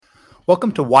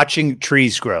Welcome to Watching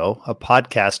Trees Grow, a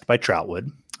podcast by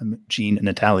Troutwood. I'm Gene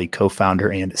Natale,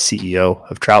 co-founder and CEO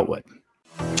of Troutwood.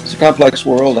 It's a complex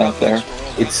world out there.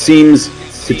 It seems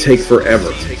to take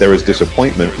forever. There is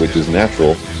disappointment, which is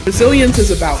natural. Resilience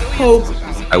is about hope.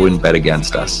 I wouldn't bet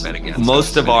against us.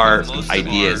 Most of our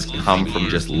ideas come from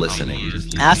just listening.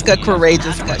 Ask a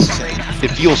courageous question.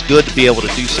 It feels good to be able to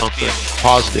do something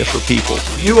positive for people.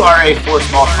 You are a force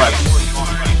multiplier.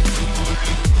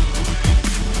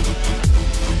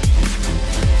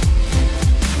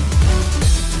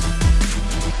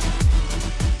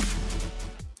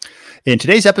 In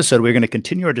today's episode, we're going to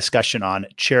continue our discussion on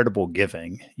charitable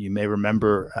giving. You may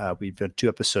remember we've done 2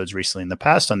 episodes recently in the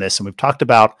past on this, and we've talked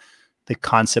about the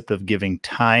concept of giving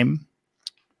time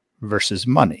versus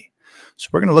money. So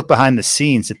we're going to look behind the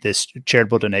scenes at this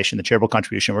charitable donation, the charitable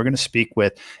contribution. We're going to speak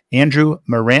with Andrew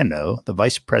Morano, the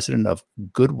Vice President of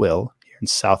Goodwill here in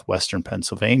Southwestern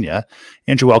Pennsylvania.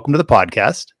 Andrew, welcome to the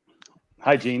podcast.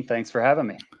 Hi, Gene. Thanks for having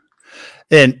me.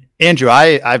 And Andrew,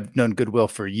 I've known Goodwill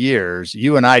for years.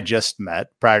 You and I just met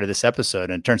prior to this episode,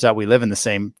 and it turns out we live in the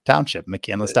same township,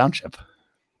 McCandless Township.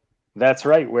 That's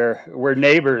right. We're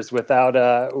neighbors without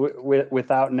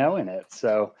knowing it.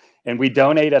 So, and we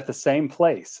donate at the same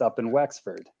place up in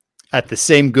Wexford. At the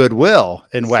same Goodwill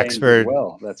in Wexford.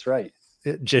 Goodwill. That's right.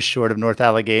 Just short of North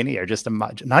Allegheny, or just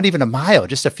not even a mile,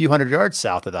 just a few hundred yards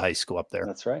south of the high school up there.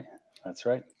 That's right. That's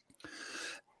right.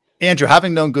 Andrew,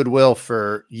 having known Goodwill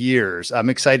for years, I'm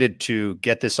excited to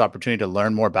get this opportunity to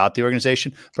learn more about the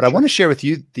organization, but I want to share with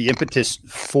you the impetus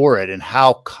for it and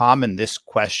how common this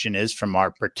question is from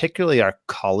particularly our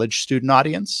college student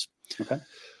audience. Okay.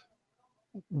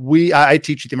 I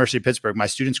teach at the University of Pittsburgh. My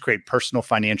students create personal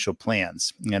financial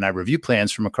plans, and I review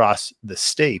plans from across the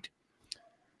state.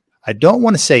 I don't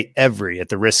want to say every at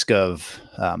the risk of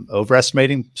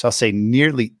overestimating, so I'll say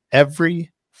nearly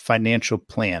every financial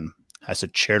plan has a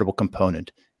charitable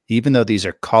component, even though these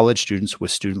are college students with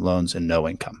student loans and no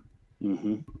income.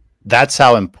 Mm-hmm. That's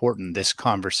how important this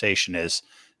conversation is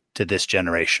to this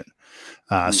generation.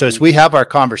 So as we have our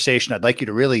conversation, I'd like you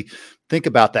to really think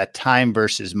about that time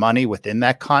versus money within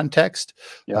that context.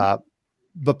 Yeah.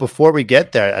 But before we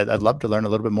get there, I'd love to learn a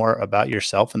little bit more about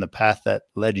yourself and the path that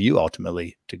led you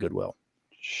ultimately to Goodwill.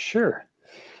 Sure.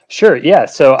 Yeah.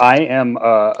 So I am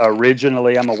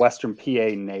originally, I'm a Western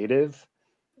PA native.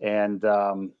 And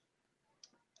born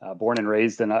and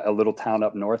raised in a little town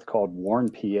up north called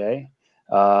Warren, PA.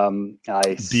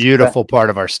 Beautiful part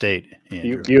of our state.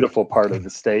 Beautiful part of the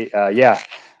state. Neighboring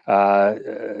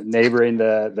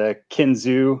the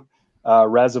Kinzua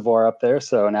Reservoir up there,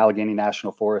 so in Allegheny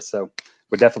National Forest. So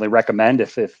would definitely recommend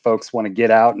if folks want to get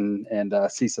out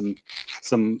and see some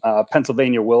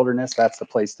Pennsylvania wilderness, that's the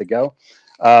place to go.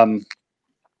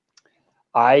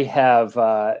 I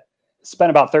have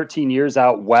spent about 13 years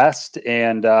out west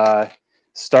and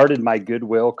started my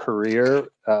Goodwill career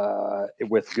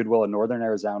with Goodwill in Northern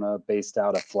Arizona, based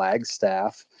out of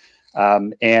Flagstaff.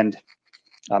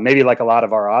 Maybe like a lot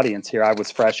of our audience here, I was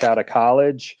fresh out of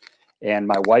college, and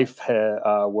my wife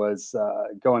was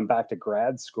going back to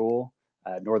grad school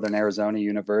at Northern Arizona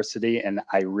University, and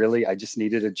I just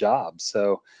needed a job.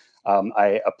 So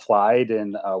I applied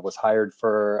and was hired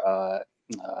for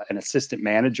an assistant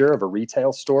manager of a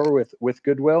retail store with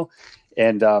Goodwill,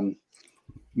 and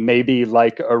maybe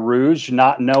like a rouge,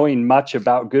 not knowing much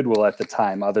about Goodwill at the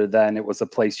time, other than it was a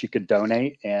place you could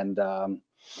donate and a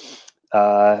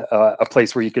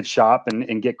place where you could shop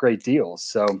and get great deals.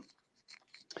 So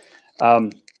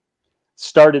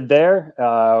started there,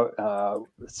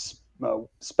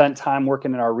 spent time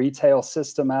working in our retail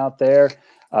system out there.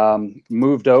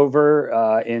 Moved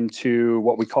over into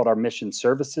what we called our mission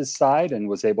services side, and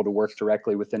was able to work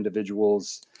directly with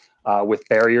individuals with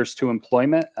barriers to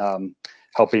employment,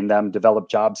 helping them develop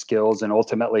job skills and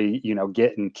ultimately,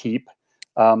 get and keep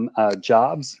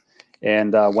jobs.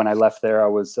 And when I left there, I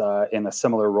was in a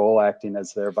similar role, acting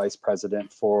as their vice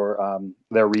president for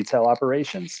their retail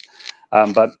operations.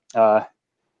 But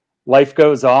life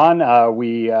goes on.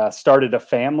 We started a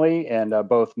family, and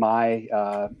both my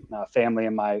family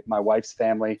and my wife's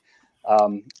family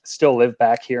still live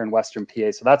back here in Western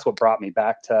PA. So that's what brought me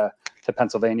back to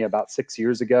Pennsylvania about 6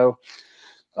 years ago.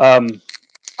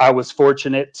 I was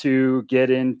fortunate to get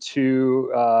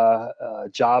into a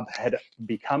job had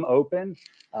become open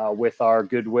with our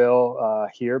Goodwill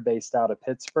here, based out of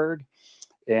Pittsburgh,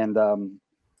 and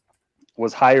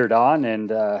was hired on,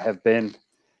 and have been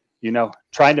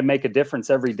trying to make a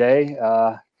difference every day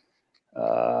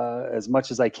as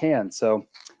much as I can. So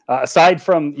aside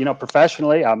from,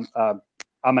 professionally, I'm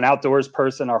an outdoors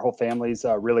person. Our whole family's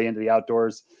really into the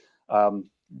outdoors.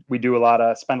 we do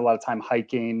spend a lot of time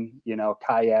hiking,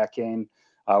 kayaking.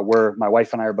 My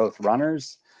wife and I are both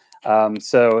runners.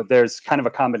 So there's kind of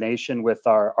a combination with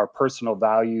our personal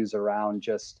values around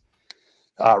just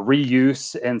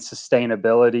reuse and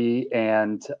sustainability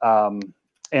and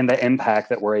the impact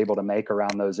that we're able to make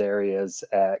around those areas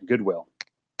at Goodwill.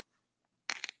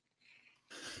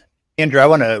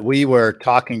 Andrew, we were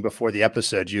talking before the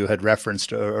episode, you had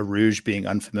referenced Arouge being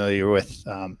unfamiliar with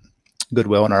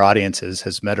Goodwill, and our audience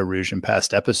has met Arouge in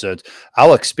past episodes.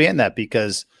 I'll expand that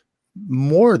because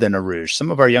more than Arouge,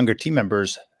 some of our younger team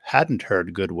members hadn't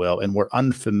heard Goodwill and were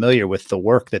unfamiliar with the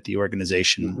work that the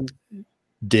organization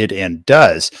did and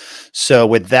does. So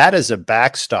with that as a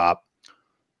backstop,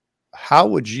 how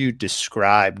would you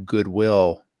describe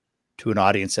Goodwill to an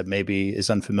audience that maybe is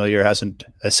unfamiliar, has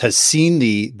seen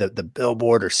the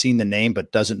billboard or seen the name,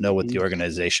 but doesn't know what the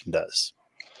organization does?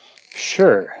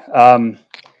 Sure.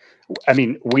 I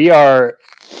mean, we are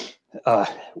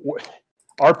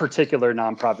our particular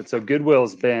nonprofit. So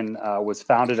Goodwill's was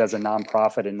founded as a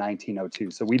nonprofit in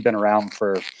 1902. So we've been around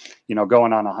for,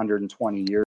 going on 120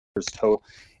 years total.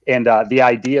 And the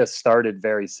idea started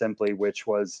very simply, which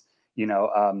was,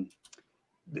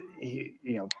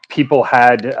 people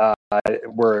had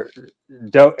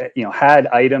had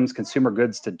items, consumer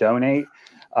goods to donate,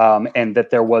 and that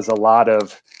there was a lot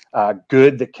of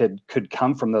good that could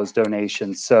come from those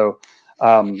donations. So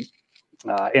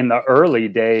in the early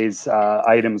days,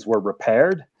 items were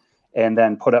repaired and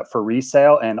then put up for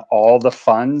resale, and all the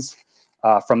funds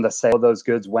from the sale of those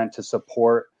goods went to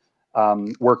support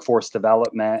workforce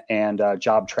development and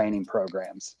job training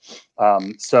programs.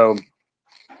 So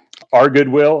our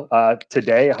Goodwill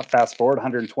today, fast forward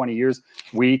 120 years,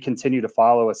 we continue to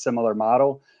follow a similar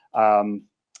model. The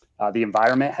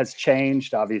environment has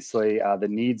changed, obviously, the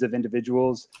needs of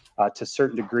individuals to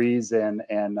certain degrees and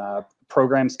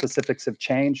program specifics have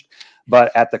changed.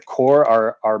 But at the core,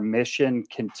 our mission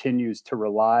continues to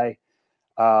rely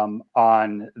on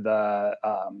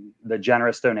the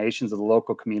generous donations of the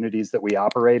local communities that we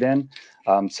operate in.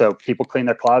 So people clean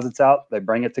their closets out, they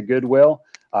bring it to Goodwill.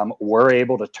 We're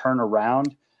able to turn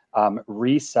around,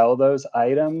 resell those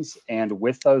items. And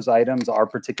with those items, our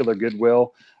particular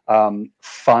Goodwill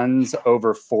funds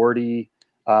over 40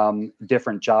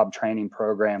 different job training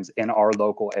programs in our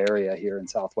local area here in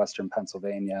southwestern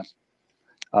Pennsylvania.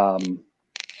 So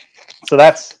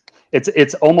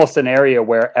it's almost an area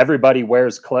where everybody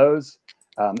wears clothes.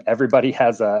 Everybody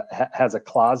has a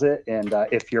closet, and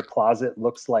if your closet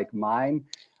looks like mine,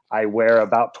 I wear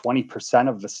about 20%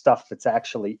 of the stuff that's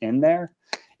actually in there.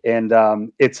 And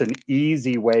it's an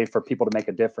easy way for people to make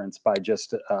a difference by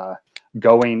just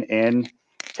going in,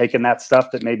 taking that stuff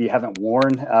that maybe you haven't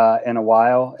worn in a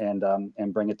while,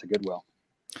 and bring it to Goodwill.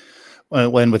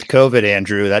 When with COVID,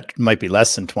 Andrew, that might be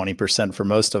less than 20% for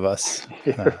most of us.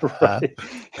 Right.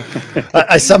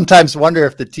 I sometimes wonder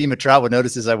if the team at Trotwood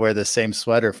notices I wear the same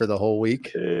sweater for the whole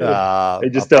week. They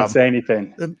just don't say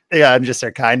anything. Yeah, I'm just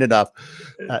they're kind enough.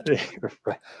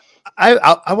 Right.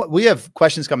 We have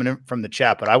questions coming in from the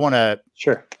chat, but I'm going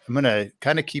to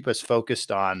kind of keep us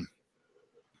focused on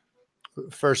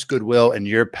first Goodwill and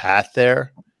your path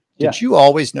there. Did you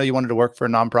always know you wanted to work for a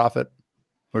nonprofit?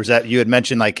 Or is that you had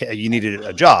mentioned like you needed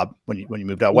a job when you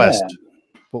moved out west?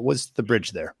 What was the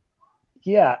bridge there?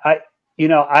 Yeah, I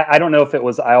don't know if it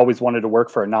was I always wanted to work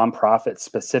for a nonprofit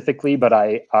specifically, but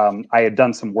I had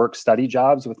done some work study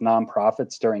jobs with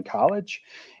nonprofits during college,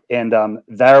 and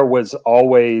there was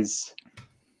always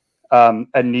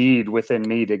a need within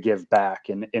me to give back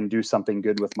and do something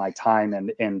good with my time,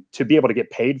 and to be able to get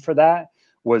paid for that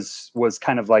was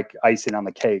kind of like icing on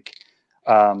the cake.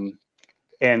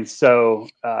 And so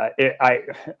I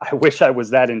wish I was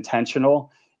that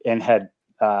intentional and had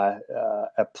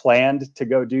planned to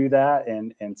go do that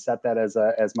and set that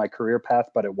as my career path,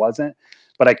 but it wasn't.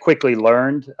 But I quickly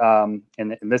learned, and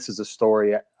this is a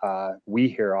story we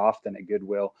hear often at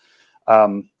Goodwill.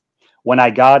 When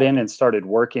I got in and started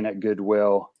working at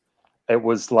Goodwill, it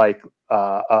was like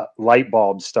light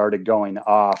bulbs started going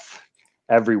off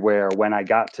everywhere when I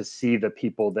got to see the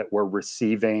people that were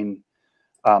receiving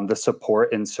the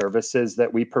support and services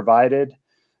that we provided.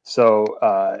 So,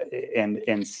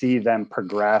 and see them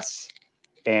progress.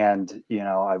 And,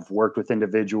 I've worked with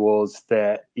individuals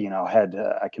that, had,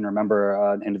 I can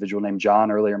remember an individual named John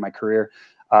earlier in my career,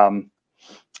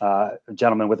 a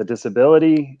gentleman with a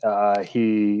disability.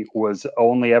 He was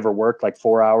only ever worked like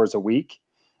 4 hours a week.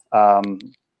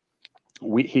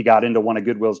 He got into one of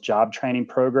Goodwill's job training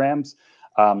programs.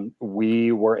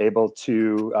 We were able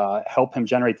to help him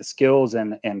generate the skills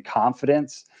and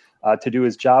confidence to do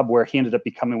his job, where he ended up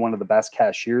becoming one of the best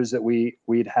cashiers that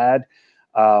we'd had.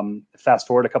 Fast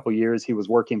forward a couple years, he was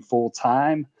working full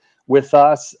time with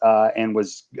us and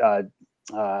was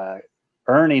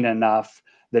earning enough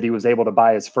that he was able to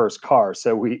buy his first car.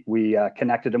 So we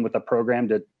connected him with a program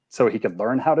so he could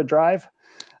learn how to drive,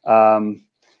 and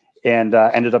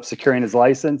ended up securing his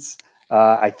license.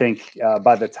 I think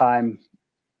by the time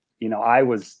I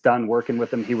was done working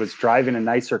with him, he was driving a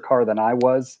nicer car than I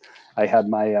was. I had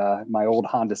my old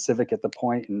Honda Civic at the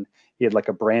point, and he had like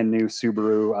a brand new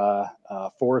Subaru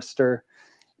Forester.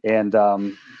 And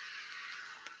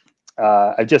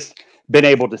I've just been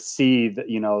able to see that,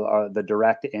 the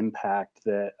direct impact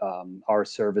that our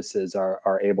services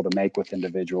are able to make with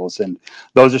individuals. And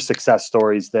those are success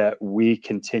stories that we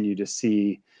continue to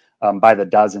see by the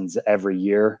dozens every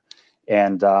year.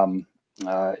 And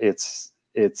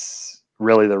it's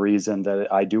really the reason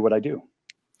that I do what I do.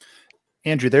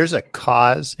 Andrew, there's a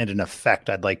cause and an effect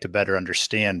I'd like to better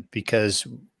understand, because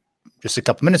just a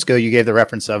couple minutes ago, you gave the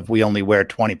reference of we only wear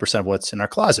 20% of what's in our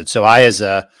closet. So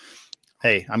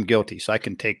hey, I'm guilty, so I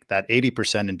can take that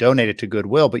 80% and donate it to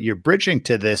Goodwill. But you're bridging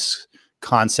to this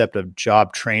concept of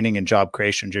job training and job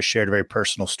creation. Just shared a very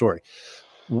personal story.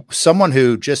 Someone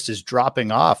who just is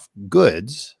dropping off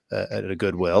goods at a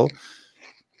Goodwill.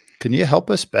 Can you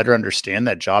help us better understand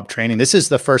that job training? This is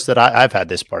the first that I've had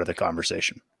this part of the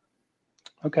conversation.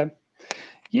 Okay.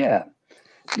 Yeah.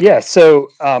 So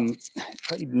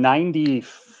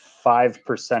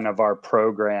 95% of our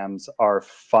programs are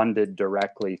funded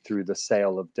directly through the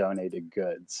sale of donated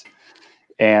goods.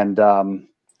 And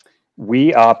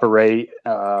we operate,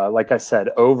 like I said,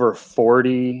 over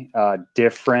 40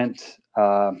 different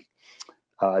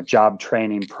job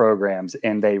training programs,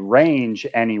 and they range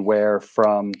anywhere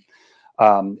from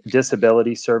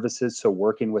disability services, so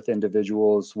working with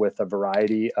individuals with a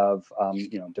variety of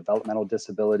developmental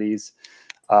disabilities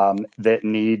that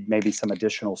need maybe some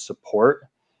additional support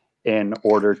in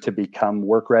order to become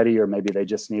work ready, or maybe they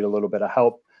just need a little bit of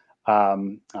help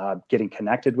getting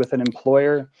connected with an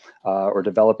employer or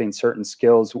developing certain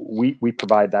skills. We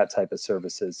provide that type of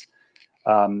services.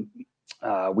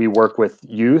 We work with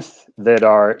youth that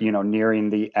are nearing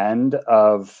the end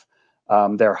of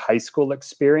their high school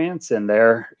experience, and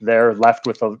they're left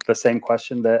with the same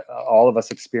question that all of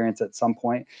us experience at some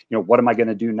point. What am I going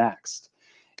to do next?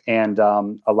 And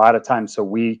a lot of times, so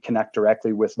we connect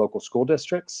directly with local school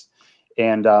districts,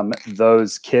 and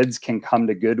those kids can come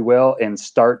to Goodwill and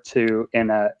start to, in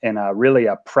a really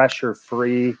a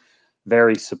pressure-free,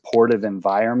 very supportive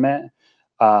environment,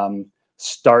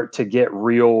 start to get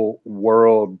real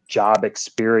world job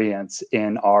experience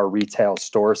in our retail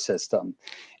store system.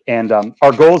 And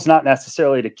our goal is not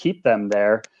necessarily to keep them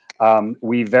there.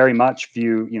 We very much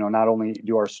view, not only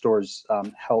do our stores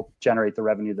help generate the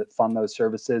revenue that fund those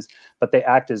services, but they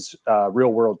act as real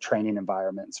world training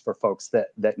environments for folks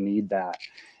that need that.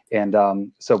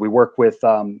 And so we work with,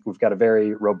 we've got a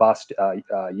very robust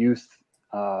youth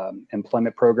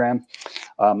employment program.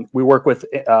 We work with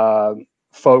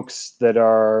folks that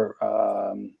are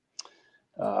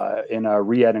in a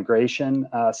reintegration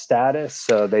status.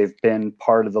 So they've been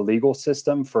part of the legal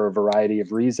system for a variety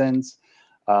of reasons.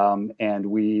 And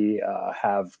we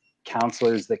have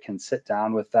counselors that can sit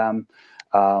down with them,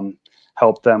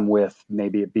 help them with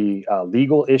maybe it be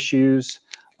legal issues,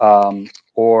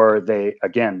 or they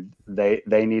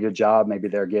need a job. Maybe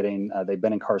they're getting, they've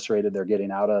been incarcerated, they're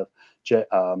getting out of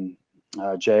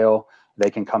jail. They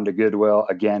can come to Goodwill,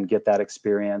 again, get that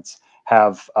experience,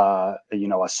 have a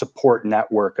support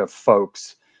network of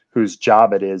folks whose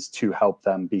job it is to help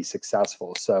them be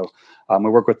successful. So we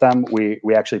work with them. We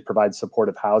actually provide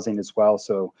supportive housing as well.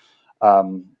 So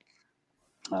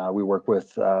we work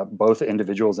with both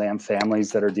individuals and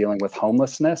families that are dealing with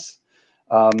homelessness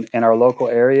in our local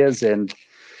areas, and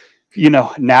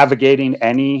navigating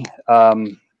any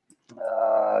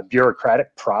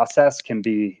bureaucratic process can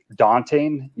be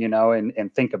daunting,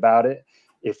 and think about it.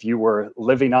 If you were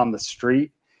living on the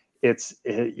street,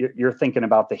 you're thinking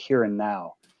about the here and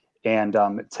now. And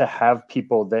to have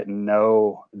people that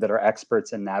are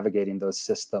experts in navigating those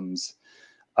systems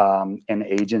and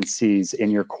agencies in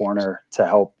your corner to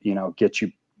help, get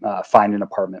you find an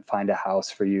apartment, find a house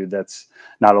for you that's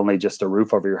not only just a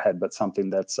roof over your head, but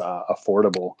something that's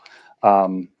affordable.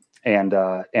 And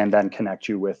then connect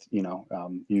you with,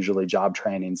 usually job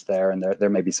trainings there, and there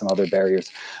may be some other barriers.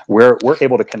 We're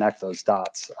able to connect those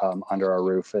dots under our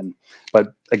roof.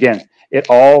 But again, it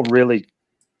all really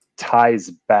ties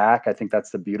back. I think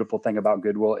that's the beautiful thing about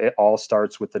Goodwill. It all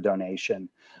starts with the donation.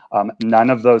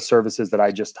 None of those services that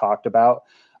I just talked about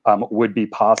would be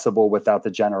possible without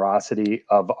the generosity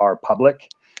of our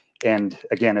public. And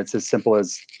again, it's as simple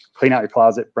as clean out your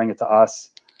closet, bring it to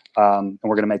us. and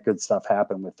we're going to make good stuff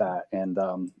happen with that. And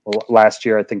last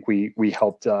year, I think we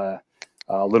helped a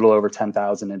little over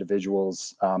 10,000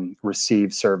 individuals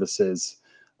receive services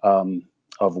of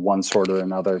one sort or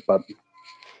another. But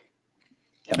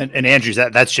yeah. And Andrew,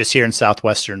 that's just here in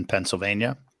southwestern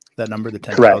Pennsylvania, that number, the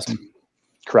 10,000?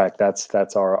 Correct.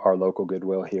 That's our local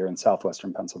Goodwill here in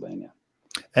southwestern Pennsylvania.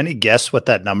 Any guess what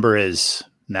that number is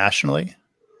nationally?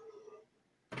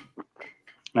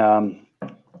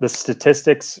 The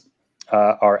statistics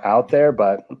are out there,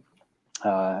 but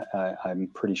I'm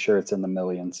pretty sure it's in the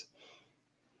millions.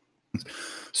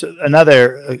 So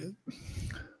another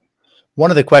one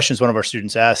of the questions one of our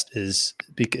students asked is,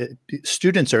 because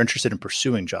students are interested in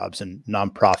pursuing jobs in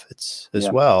nonprofits as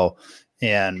well.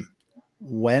 And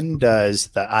when does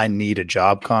the I need a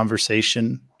job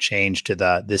conversation change to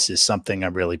the this is something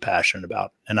I'm really passionate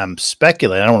about? And I'm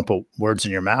speculating, I don't want to put words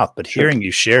in your mouth, but hearing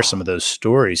you share some of those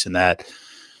stories and that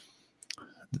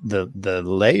the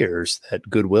layers that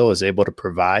Goodwill is able to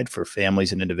provide for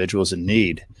families and individuals in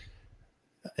need,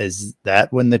 is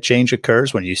that when the change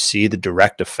occurs, when you see the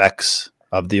direct effects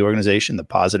of the organization, the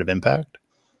positive impact?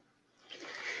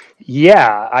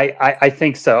 Yeah, I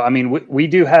think so. I mean, we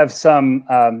do have some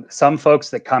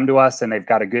folks that come to us and they've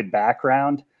got a good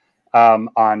background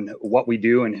on what we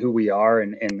do and who we are,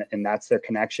 and that's their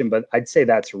connection. But I'd say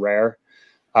that's rare.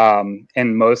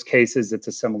 In most cases, it's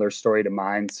a similar story to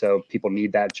mine. So people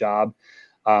need that job.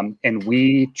 And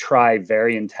we try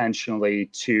very intentionally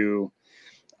to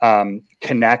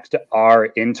connect our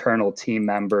internal team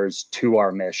members to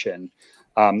our mission.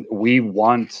 We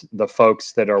want the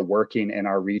folks that are working in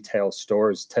our retail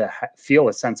stores to feel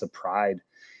a sense of pride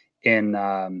in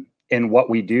what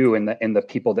we do and the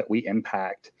people that we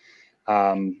impact.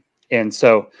 And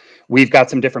so we've got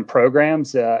some different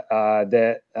programs that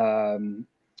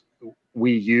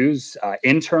we use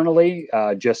internally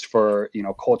just for,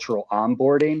 cultural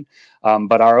onboarding.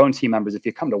 But our own team members, if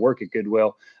you come to work at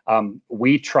Goodwill,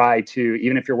 we try to,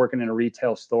 even if you're working in a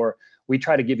retail store, we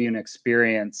try to give you an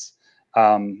experience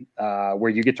where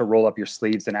you get to roll up your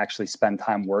sleeves and actually spend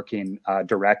time working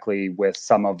directly with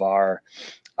some of our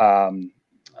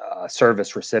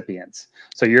service recipients.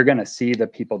 So you're going to see the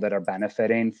people that are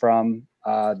benefiting from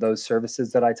those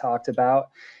services that I talked about.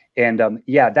 And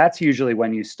yeah, that's usually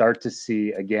when you start to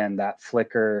see, again, that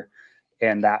flicker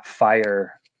and that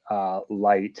fire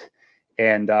light.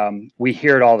 And we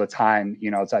hear it all the time.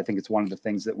 I think it's one of the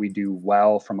things that we do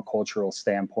well from a cultural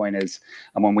standpoint is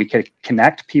when we can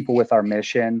connect people with our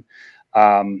mission,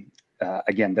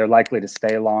 again, they're likely to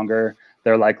stay longer.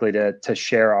 They're likely to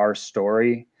share our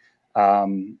story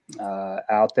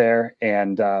out there.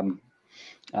 And,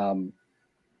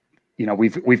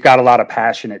 we've got a lot of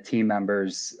passionate team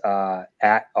members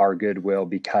at our Goodwill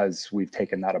because we've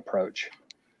taken that approach.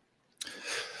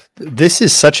 This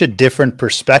is such a different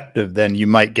perspective than you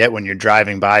might get when you're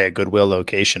driving by a Goodwill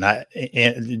location.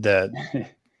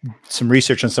 Some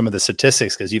research on some of the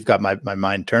statistics, because you've got my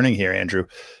mind turning here, Andrew.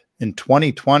 In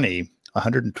 2020,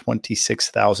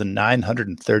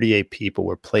 126,938 people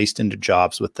were placed into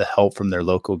jobs with the help from their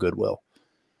local Goodwill.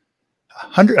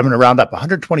 I'm going to round up,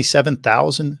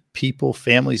 127,000 people,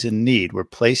 families in need, were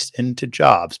placed into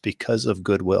jobs because of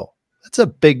Goodwill. That's a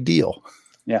big deal.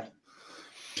 Yeah.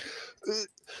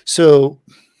 So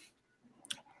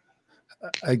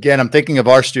again, I'm thinking of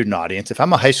our student audience. If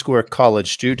I'm a high school or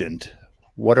college student,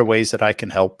 what are ways that I can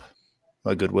help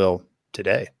a Goodwill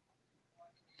today?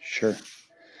 Sure.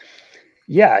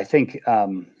 Yeah, I think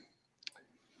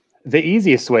the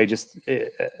easiest way,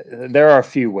 there are a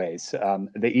few ways.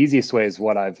 The easiest way is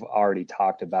what I've already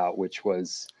talked about, which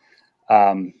was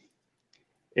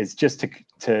is just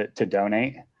to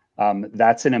donate.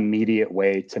 That's an immediate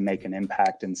way to make an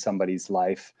impact in somebody's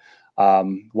life.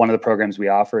 One of the programs we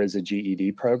offer is a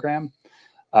GED program.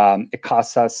 It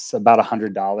costs us about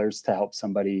 $100 to help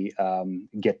somebody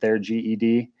get their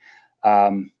GED.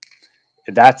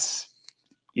 That's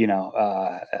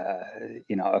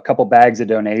a couple bags of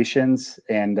donations,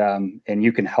 and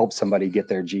you can help somebody get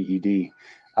their GED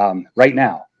right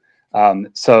now.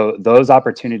 So those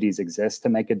opportunities exist to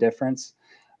make a difference.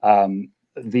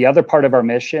 The other part of our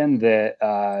mission that,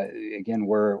 again,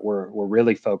 we're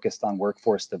really focused on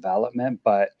workforce development,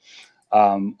 but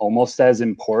almost as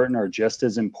important or just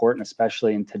as important,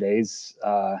 especially in today's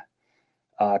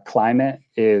climate,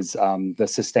 is the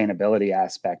sustainability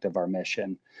aspect of our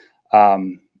mission.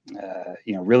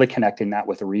 Really connecting that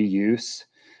with reuse.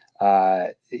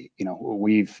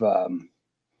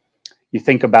 You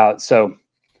think about, so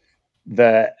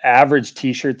the average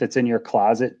t-shirt that's in your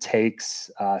closet takes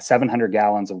 700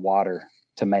 gallons of water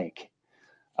to make.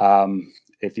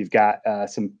 if you've got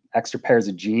some extra pairs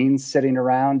of jeans sitting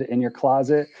around in your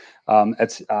closet,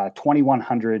 it's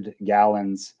 2,100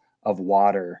 gallons of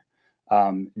water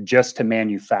just to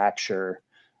manufacture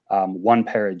one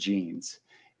pair of jeans.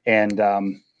 And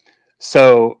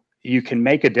so you can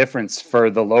make a difference for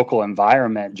the local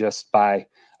environment just by,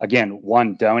 again,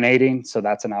 one, donating. So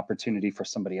that's an opportunity for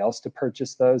somebody else to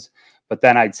purchase those. But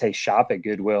then I'd say shop at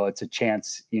Goodwill. It's a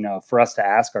chance, for us to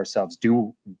ask ourselves,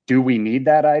 do we need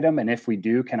that item? And if we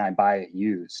do, can I buy it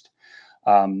used?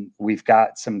 We've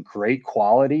got some great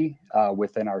quality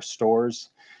within our stores,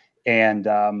 and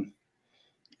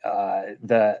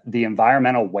the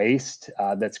environmental waste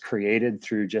that's created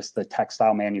through just the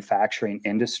textile manufacturing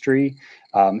industry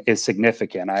is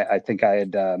significant. I think I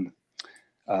had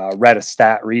read a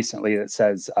stat recently that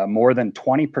says more than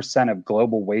 20% of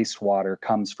global wastewater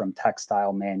comes from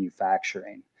textile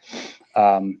manufacturing.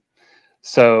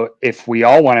 So if we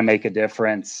all want to make a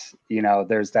difference,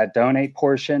 there's that donate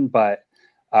portion, but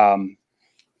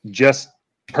just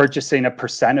purchasing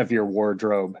 1% of your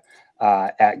wardrobe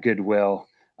at Goodwill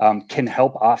can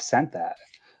help offset that.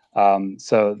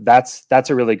 So that's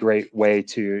a really great way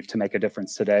to make a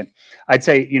difference today. I'd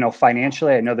say,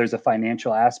 financially, I know there's a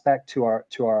financial aspect to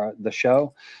the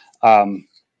show. I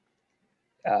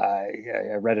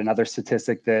read another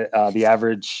statistic that the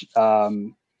average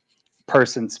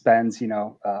person spends,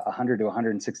 $100 to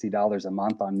 $160 a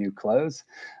month on new clothes.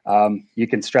 You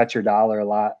can stretch your dollar a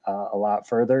lot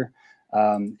further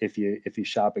if you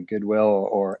shop at Goodwill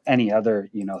or any other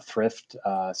thrift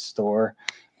store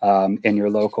in your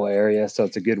local area. So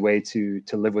it's a good way to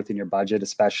live within your budget,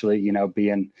 especially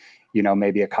being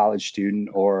maybe a college student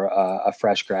or a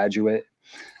fresh graduate.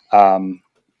 Other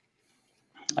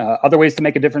ways to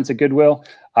make a difference at Goodwill.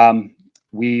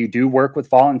 We do work with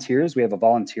volunteers. We have a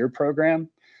volunteer program.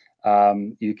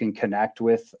 You can connect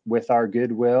with our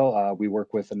Goodwill. We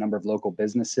work with a number of local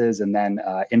businesses, and then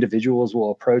individuals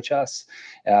will approach us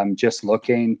just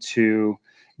looking to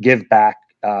give back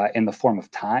in the form of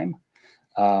time.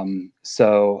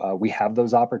 So we have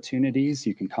those opportunities.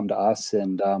 You can come to us,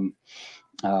 and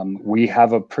we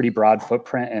have a pretty broad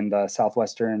footprint in the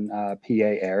southwestern PA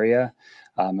area,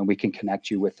 and we can connect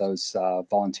you with those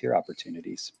volunteer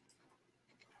opportunities.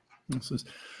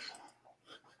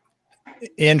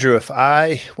 Andrew,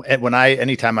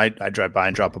 anytime I drive by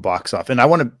and drop a box off, and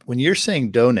when you're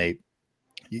saying donate,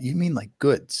 you mean like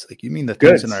goods, like you mean the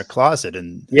things in our closet,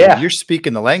 and you're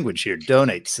speaking the language here.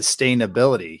 Donate,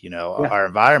 sustainability, our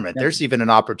environment. Yeah. There's even an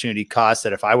opportunity cost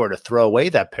that if I were to throw away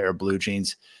that pair of blue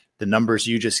jeans, the numbers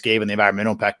you just gave and the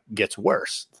environmental impact gets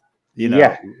worse.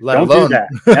 Let don't alone do that.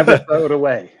 Never throw it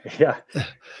away. Yeah.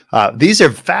 These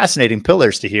are fascinating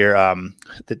pillars to hear.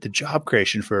 The job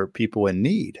creation for people in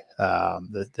need,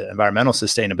 the environmental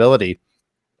sustainability.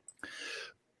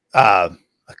 A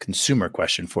consumer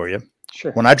question for you.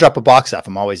 Sure. When I drop a box off,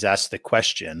 I'm always asked the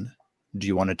question, do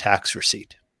you want a tax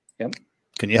receipt? Yep.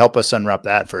 Can you help us unwrap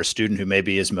that for a student who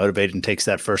maybe is motivated and takes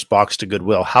that first box to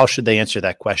Goodwill? How should they answer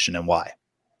that question, and why?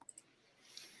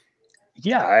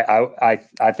 Yeah,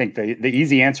 I think the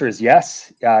easy answer is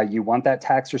yes. You want that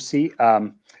tax receipt.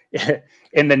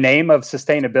 In the name of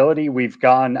sustainability, we've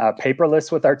gone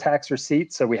paperless with our tax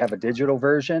receipt. So we have a digital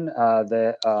version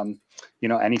that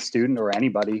any student or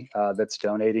anybody that's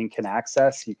donating can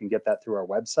access. You can get that through our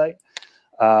website.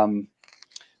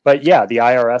 But yeah, the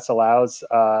IRS allows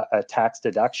a tax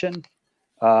deduction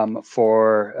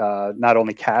for not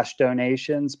only cash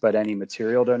donations, but any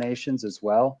material donations as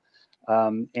well.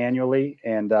 Annually.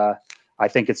 And I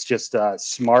think it's just a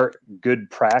smart, good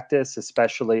practice,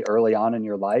 especially early on in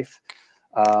your life,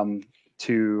 to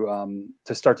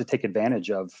start to take advantage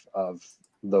of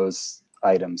those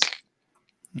items.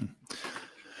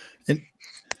 And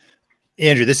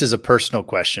Andrew, this is a personal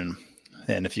question,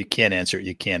 and if you can't answer it,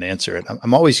 you can't answer it.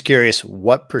 I'm always curious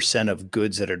what % of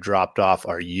goods that are dropped off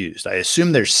are used. I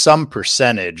assume there's some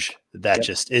percentage that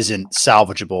just isn't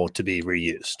salvageable to be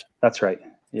reused. That's right.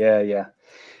 Yeah.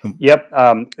 Yep.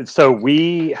 So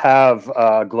we have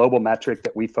a global metric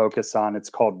that we focus on. It's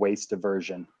called waste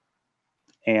diversion.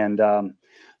 And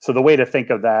so the way to think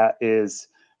of that is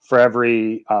for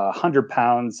every 100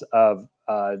 pounds of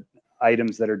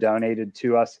items that are donated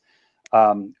to us,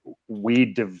 we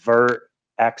divert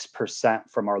X %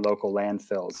 from our local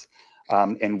landfills.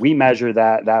 And we measure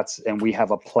that. And we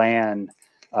have a plan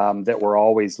that we're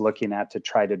always looking at to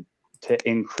try to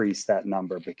increase that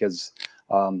number, because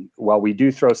while we do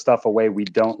throw stuff away, we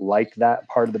don't like that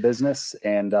part of the business,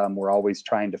 and we're always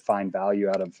trying to find value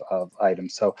out of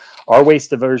items. So our waste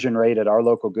diversion rate at our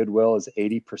local Goodwill is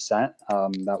 80%.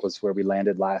 That was where we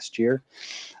landed last year.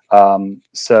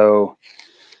 So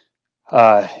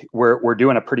we're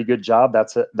doing a pretty good job.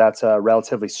 That's a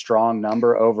relatively strong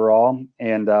number overall.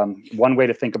 And one way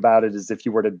to think about it is if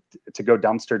you were to go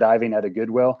dumpster diving at a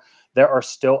Goodwill, there are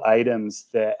still items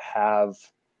that have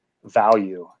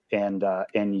value and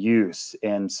use.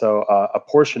 And so a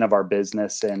portion of our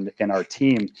business and our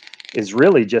team is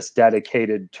really just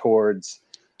dedicated towards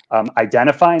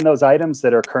identifying those items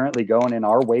that are currently going in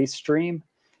our waste stream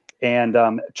and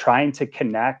trying to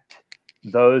connect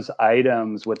those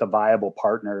items with a viable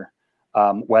partner,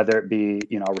 whether it be,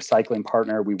 a recycling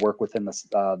partner. We work within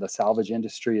the salvage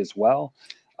industry as well.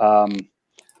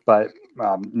 But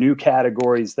new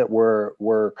categories that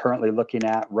we're currently looking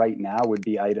at right now would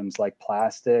be items like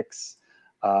plastics.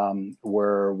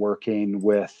 We're working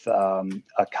with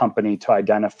a company to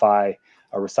identify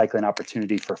a recycling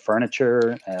opportunity for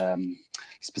furniture,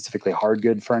 specifically hard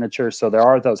good furniture. So there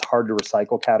are those hard to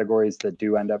recycle categories that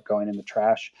do end up going in the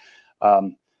trash.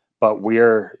 But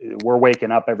we're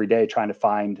waking up every day trying to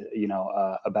find,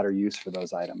 a better use for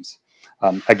those items.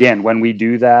 Again, when we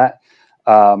do that,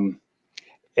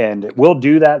 and we'll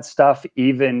do that stuff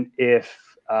even if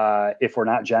we're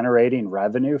not generating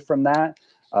revenue from that.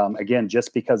 Again,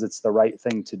 just because it's the right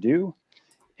thing to do,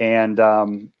 and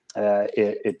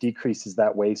it decreases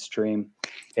that waste stream,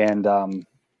 and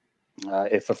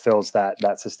it fulfills that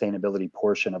sustainability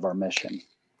portion of our mission.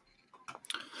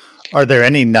 Are there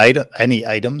any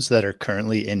items that are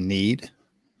currently in need?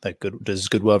 Does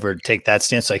Goodwill ever take that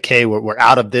stance? Like, hey, we're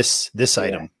out of this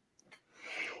item.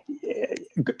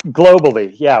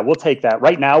 Globally, yeah, we'll take that.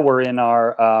 Right now, we're in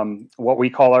our what we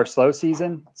call our slow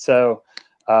season. So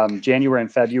January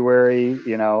and February,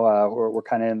 we're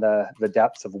kind of in the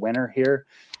depths of winter here,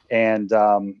 and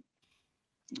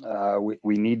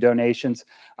we need donations.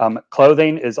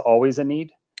 Clothing is always a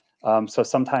need, so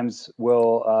sometimes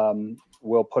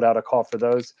we'll put out a call for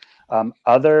those.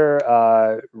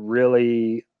 Other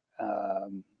really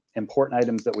important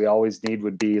items that we always need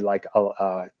would be like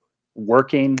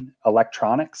working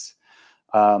electronics.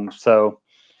 So,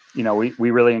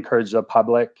 we really encourage the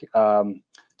public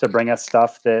to bring us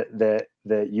stuff that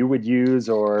you would use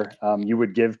or you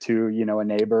would give to, a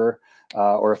neighbor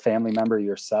or a family member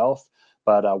yourself.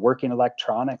 But working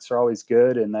electronics are always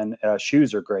good. And then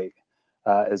shoes are great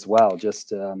as well.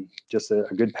 Just a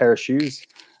good pair of shoes.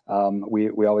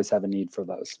 We always have a need for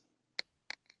those.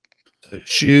 So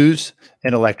shoes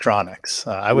and electronics.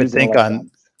 I would think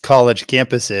on college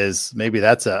campuses, maybe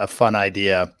that's a fun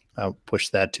idea. I'll push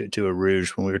that to a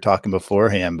Rouge when we were talking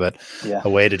beforehand, but a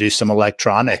way to do some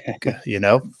electronic,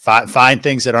 find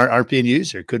things that aren't being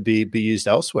used or could be used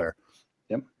elsewhere.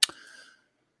 Yep.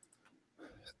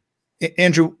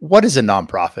 Andrew, what is a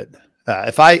nonprofit?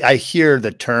 If I hear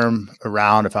the term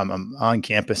around, if I'm on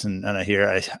campus and I hear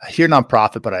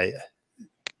nonprofit, but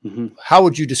how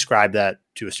would you describe that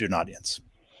to a student audience?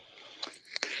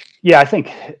 Yeah, I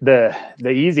think the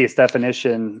easiest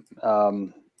definition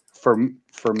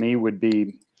for me would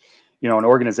be, an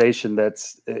organization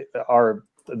that's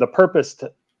the purpose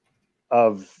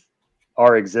of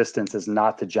our existence is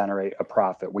not to generate a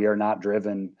profit. We are not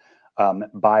driven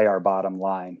by our bottom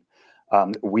line.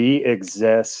 We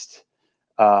exist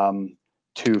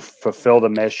to fulfill the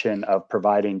mission of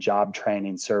providing job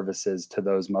training services to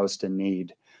those most in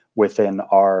need within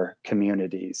our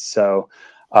communities. So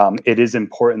it is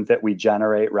important that we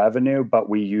generate revenue, but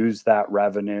we use that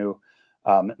revenue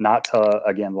not to,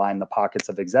 again, line the pockets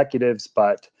of executives,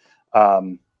 but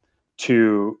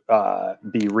to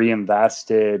be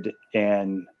reinvested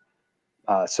in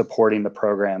supporting the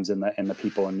programs and the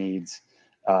people in need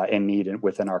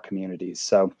within our communities.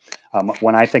 So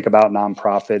when I think about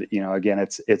nonprofit, again,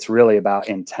 it's really about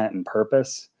intent and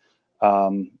purpose.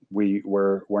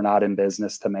 We're not in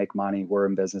business to make money. We're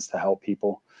in business to help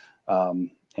people.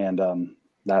 And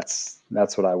that's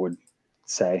what I would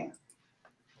say.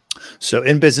 So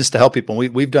in business to help people,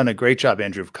 we've done a great job,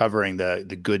 Andrew, of covering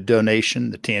the good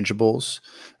donation, the tangibles,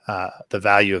 the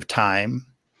value of time,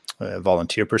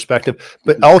 volunteer perspective.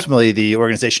 But ultimately, the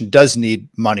organization does need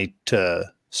money to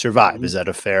survive. Is that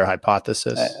a fair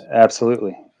hypothesis?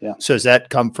 Absolutely. Yeah. So does that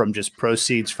come from just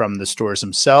proceeds from the stores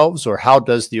themselves, or how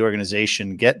does the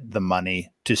organization get the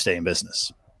money to stay in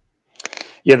business?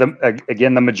 Yeah,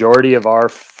 the majority of our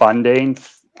funding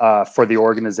for the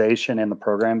organization and the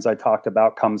programs I talked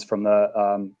about comes from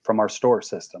our store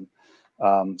system.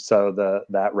 So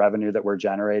that revenue that we're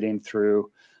generating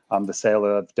through the sale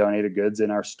of donated goods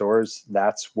in our stores,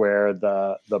 that's where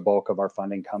the bulk of our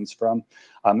funding comes from.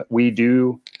 We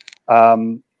do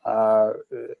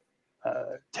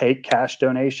take cash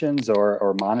donations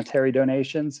or monetary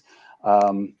donations,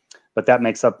 but that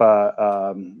makes up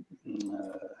a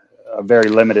a very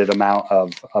limited amount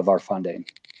of our funding.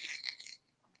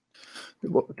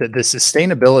 The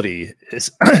sustainability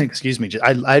is, excuse me,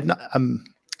 it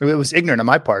was ignorant on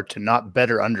my part to not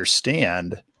better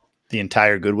understand the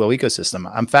entire Goodwill ecosystem.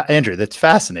 Andrew, that's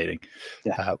fascinating.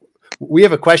 Yeah. We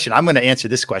have a question. I'm going to answer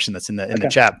this question that's in the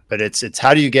chat, but it's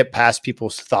how do you get past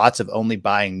people's thoughts of only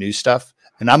buying new stuff?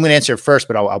 And I'm going to answer it first,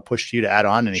 but I'll push you to add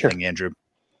on anything, sure. Andrew.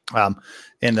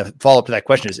 And the follow-up to that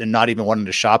question is, and not even wanting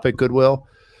to shop at Goodwill.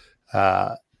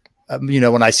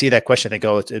 When I see that question, I think,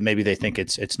 oh, maybe they think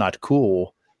it's not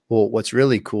cool. Well, what's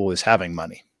really cool is having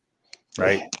money,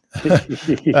 right?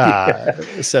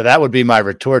 So that would be my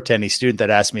retort to any student that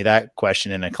asked me that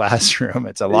question in a classroom.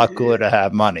 It's a lot cooler to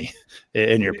have money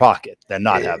in your pocket than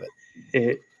not have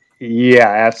it. Yeah,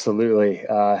 absolutely.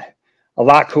 A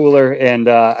lot cooler. And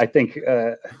I think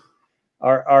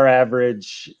our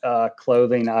average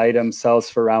clothing item sells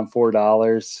for around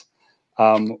 $4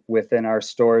 within our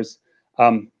stores.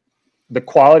 The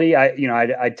quality,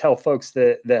 I tell folks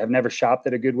that have never shopped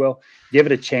at a Goodwill, give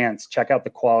it a chance. Check out the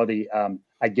quality.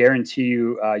 I guarantee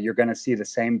you, you're going to see the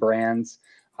same brands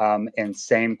and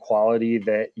same quality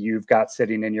that you've got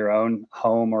sitting in your own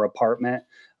home or apartment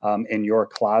in your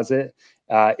closet,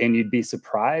 and you'd be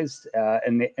surprised.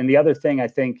 And the other thing I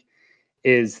think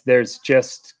is there's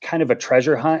just kind of a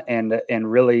treasure hunt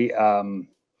and really a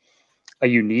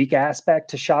unique aspect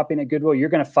to shopping at Goodwill. You're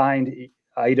going to find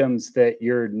items that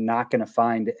you're not going to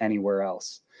find anywhere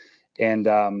else. And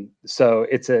so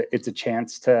it's a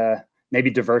chance to maybe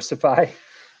diversify,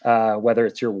 whether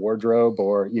it's your wardrobe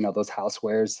or, those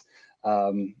housewares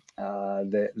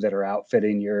that are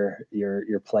outfitting your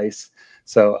place.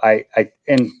 So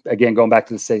and again, going back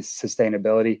to the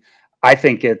sustainability, I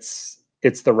think it's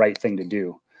the right thing to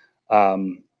do.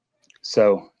 I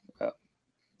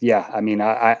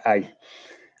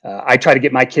try to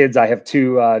get my kids. I have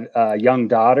two young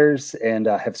daughters, and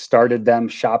have started them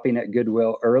shopping at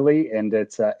Goodwill early. And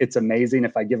it's amazing.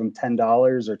 If I give them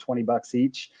 $10 or $20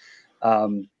 each,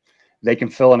 they can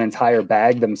fill an entire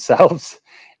bag themselves.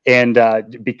 And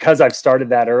because I've started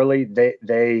that early, they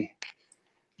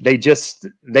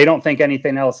don't think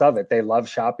anything else of it. They love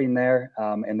shopping there,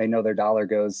 and they know their dollar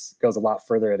goes a lot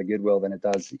further at a Goodwill than it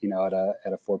does, at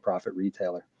a for-profit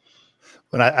retailer.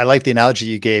 When I like the analogy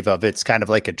you gave of it's kind of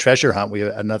like a treasure hunt. We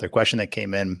have another question that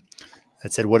came in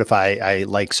that said, what if I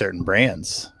like certain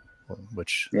brands,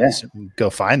 which go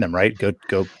find them, right? Go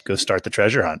start the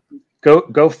treasure hunt.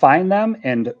 Go find them.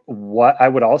 And what I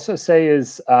would also say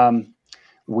is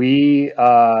we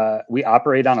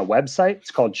operate on a website. It's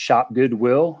called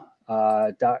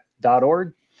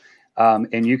shopgoodwill.org.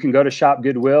 And you can go to Shop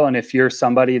Goodwill. And if you're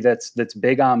somebody that's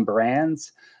big on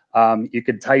brands, you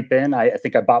could type in, I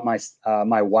think I bought my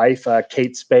wife a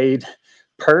Kate Spade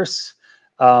purse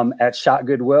at Shop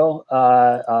Goodwill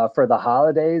for the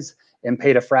holidays and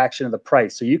paid a fraction of the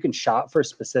price. So you can shop for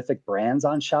specific brands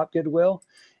on Shop Goodwill,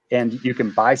 and you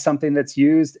can buy something that's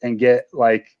used and get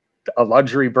like a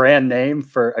luxury brand name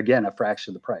for, again, a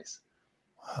fraction of the price.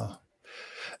 Wow.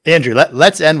 Andrew,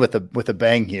 let's end with a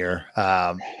bang here.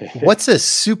 What's a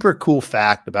super cool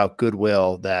fact about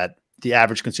Goodwill that the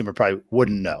average consumer probably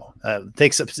wouldn't know?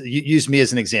 Use me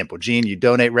as an example. Gene, you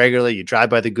donate regularly, you drive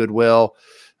by the Goodwill.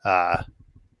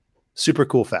 Super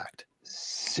cool fact.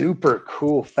 Super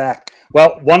cool fact.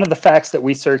 Well, one of the facts that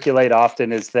we circulate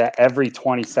often is that every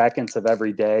 20 seconds of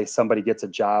every day, somebody gets a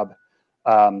job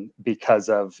because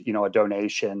of, a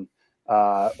donation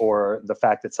or the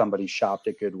fact that somebody shopped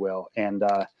at Goodwill. And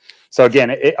so again,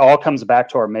 it all comes back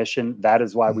to our mission. That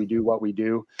is why we do what we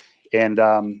do. And,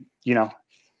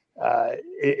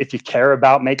 if you care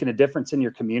about making a difference in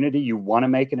your community, you want to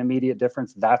make an immediate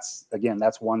difference. That's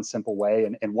one simple way.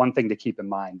 And one thing to keep in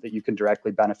mind, that you can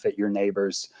directly benefit your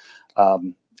neighbors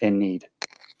in need.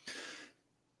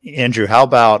 Andrew, how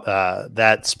about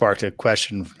that sparked a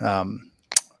question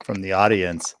from the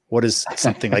audience? What is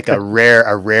something like a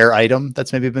rare item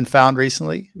that's maybe been found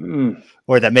recently?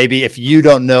 Or that maybe if you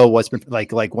don't know what's been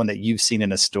like one that you've seen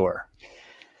in a store?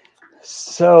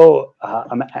 So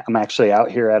I'm actually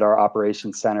out here at our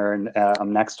operations center, and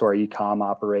I'm next to our e-com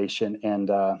operation.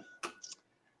 And a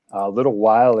little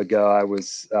while ago, I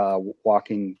was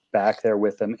walking back there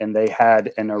with them, and they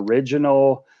had an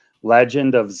original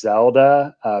Legend of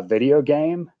Zelda video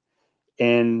game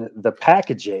in the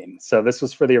packaging. So this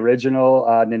was for the original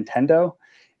Nintendo,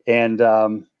 and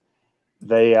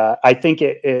I think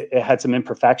it had some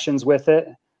imperfections with it.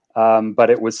 But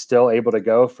it was still able to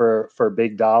go for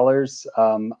big dollars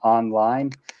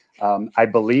online. I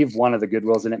believe one of the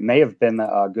Goodwills, and it may have been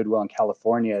the Goodwill in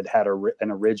California, had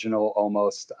an original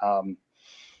almost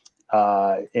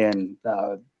in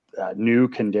new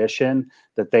condition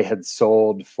that they had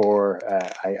sold for.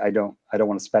 I don't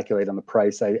want to speculate on the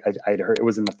price. I'd heard it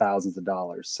was in the thousands of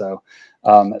dollars. So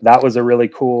that was a really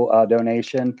cool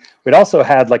donation. We'd also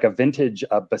had like a vintage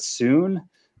bassoon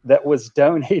that was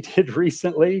donated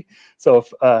recently. So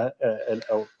a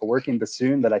working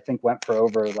bassoon that I think went for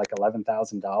over like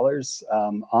 $11,000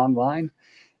 online.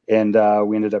 And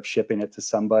we ended up shipping it to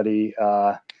somebody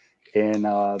in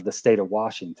the state of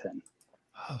Washington.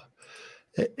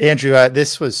 Andrew,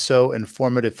 this was so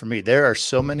informative for me. There are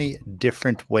so many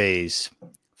different ways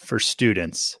for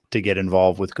students to get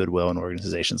involved with Goodwill and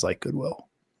organizations like Goodwill.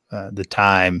 The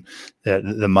time,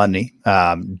 the money,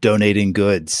 donating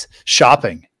goods,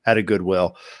 shopping at a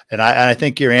Goodwill. And I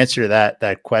think your answer to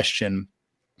that question,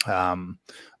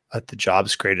 at the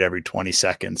jobs created every 20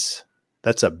 seconds,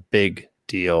 that's a big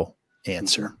deal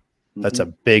answer. Mm-hmm. That's a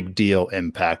big deal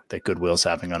impact that Goodwill's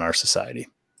having on our society.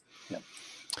 Yep.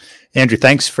 Andrew,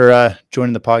 thanks for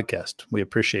joining the podcast. We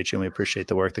appreciate you, and we appreciate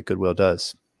the work that Goodwill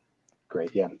does.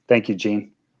 Great. Yeah. Thank you,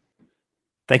 Gene.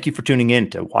 Thank you for tuning in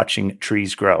to Watching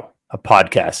Trees Grow, a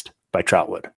podcast by Troutwood.